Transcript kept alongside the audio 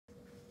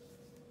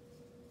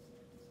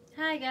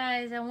Hi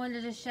guys, I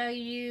wanted to show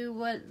you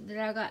what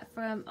I got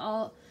from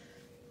I was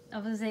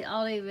gonna say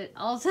Aldi, but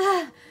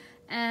Ulta.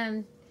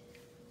 As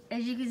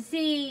you can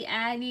see,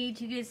 I need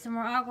to get some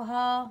more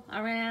alcohol.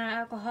 I ran out of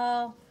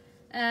alcohol.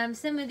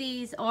 Some of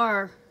these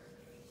are,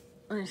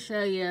 I'm gonna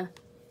show you.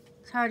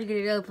 It's hard to get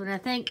it open. I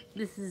think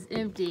this is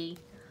empty.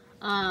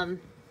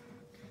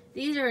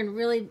 These are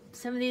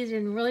some of these are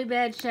in really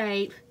bad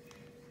shape.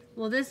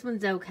 Well, this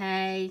one's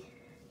okay.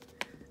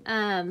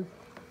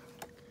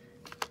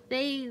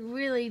 They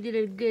really did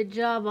a good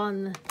job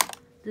on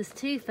this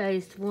Too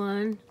Faced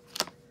one.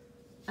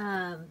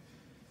 But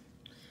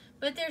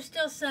there's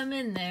still some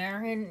in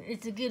there, and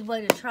it's a good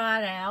way to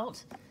try it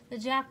out. The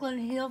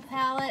Jaclyn Hill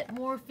palette,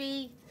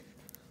 Morphe.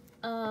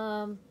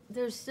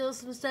 There's still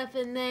some stuff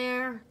in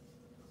there.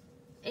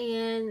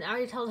 And I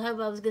already told Hope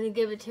I was going to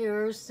give it to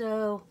her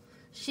so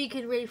she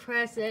could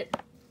repress it.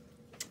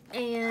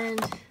 And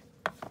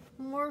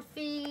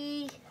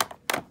Morphe,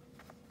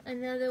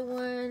 another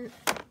one.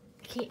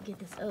 Can't get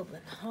this open.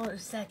 Hold on a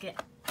second.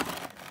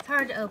 It's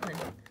hard to open.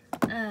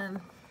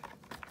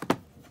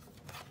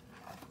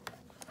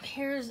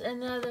 Here's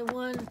another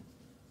one.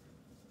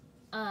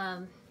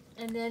 And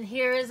then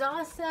here is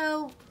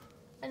also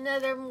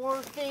another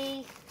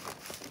Morphe.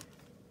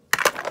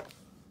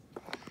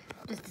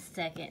 Just a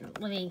second.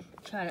 Let me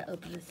try to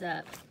open this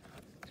up.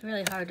 It's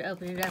really hard to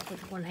open it up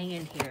with one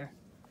hand here.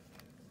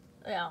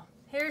 Well,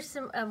 here's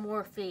a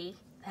Morphe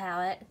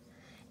palette.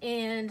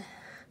 And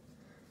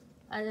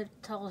I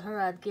told her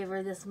I'd give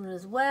her this one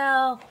as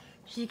well.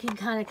 She can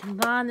kind of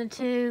combine the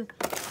two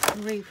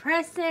and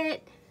repress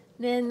it.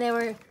 Then they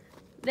were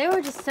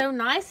just so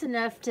nice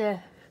enough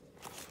to,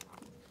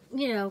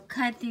 you know,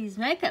 cut these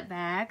makeup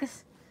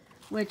bags,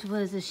 which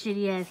was a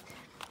shitty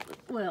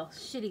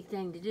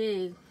thing to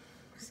do.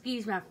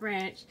 Excuse my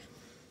French.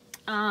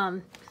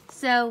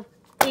 So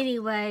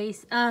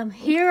anyways,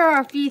 here are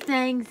a few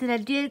things that I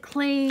did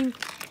clean,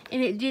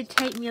 and it did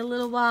take me a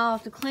little while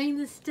to clean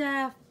this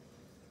stuff.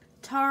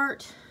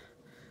 Tarte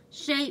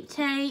Shape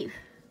Tape.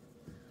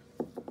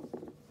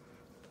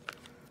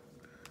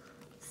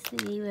 Let's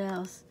see what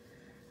else.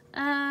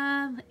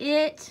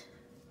 It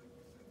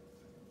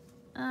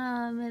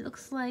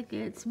looks like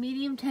it's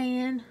medium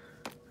tan.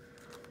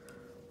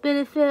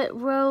 Benefit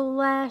Roll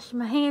Lash.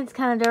 My hand's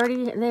kind of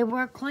dirty. They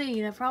were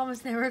clean. I promise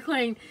they were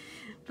clean.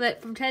 But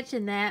from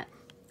touching that,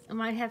 I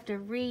might have to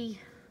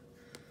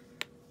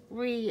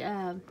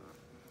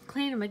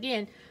clean them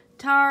again.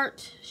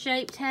 Tarte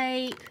Shape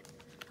Tape.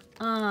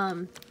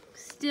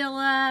 Still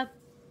Up,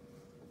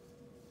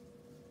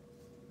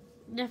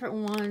 different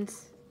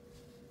ones,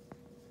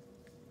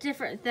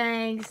 different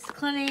things,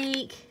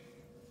 Clinique,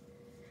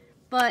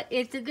 but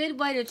it's a good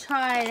way to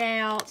try it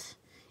out,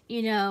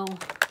 you know,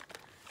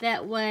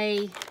 that way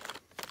you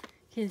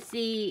can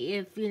see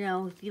if, you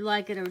know, if you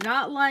like it or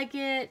not like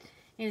it,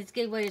 and it's a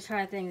good way to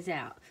try things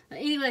out. But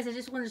anyways, I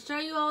just wanted to show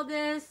you all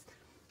this,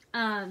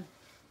 and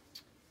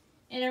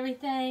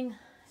everything.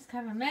 It's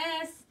kind of a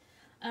mess.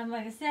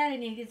 Like I said, I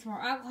need to get some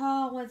more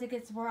alcohol. Once it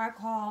gets some more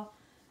alcohol,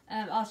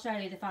 I'll show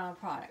you the final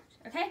product.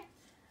 Okay?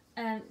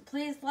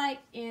 Please like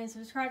and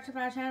subscribe to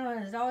my channel.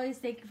 And as always,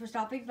 thank you for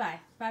stopping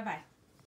by. Bye-bye.